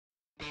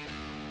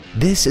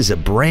This is a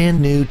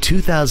brand new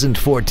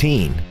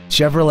 2014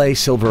 Chevrolet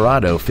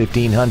Silverado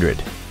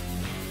 1500.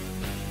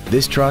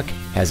 This truck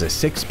has a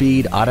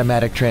 6-speed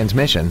automatic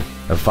transmission,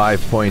 a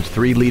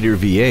 5.3-liter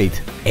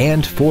V8,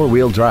 and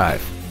 4-wheel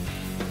drive.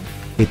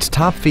 Its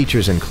top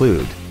features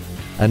include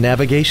a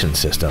navigation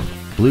system,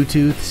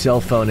 Bluetooth cell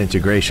phone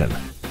integration,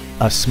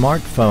 a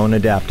smartphone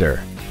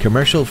adapter,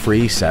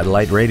 commercial-free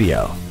satellite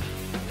radio,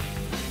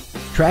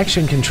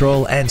 traction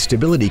control and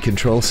stability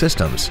control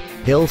systems,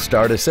 hill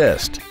start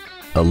assist,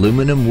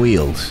 aluminum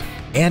wheels,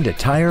 and a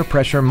tire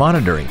pressure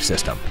monitoring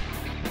system.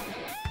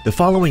 The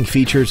following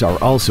features are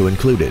also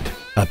included: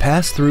 a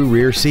pass-through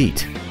rear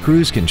seat,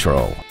 cruise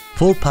control,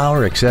 full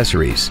power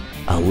accessories,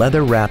 a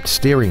leather-wrapped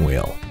steering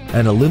wheel,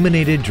 an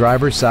illuminated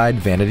driver's side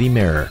vanity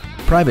mirror,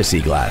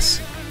 privacy glass,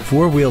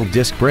 4-wheel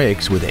disc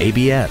brakes with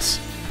ABS,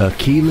 a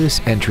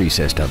keyless entry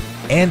system,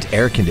 and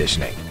air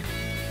conditioning.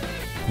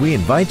 We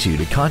invite you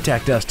to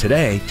contact us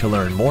today to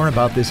learn more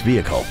about this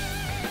vehicle.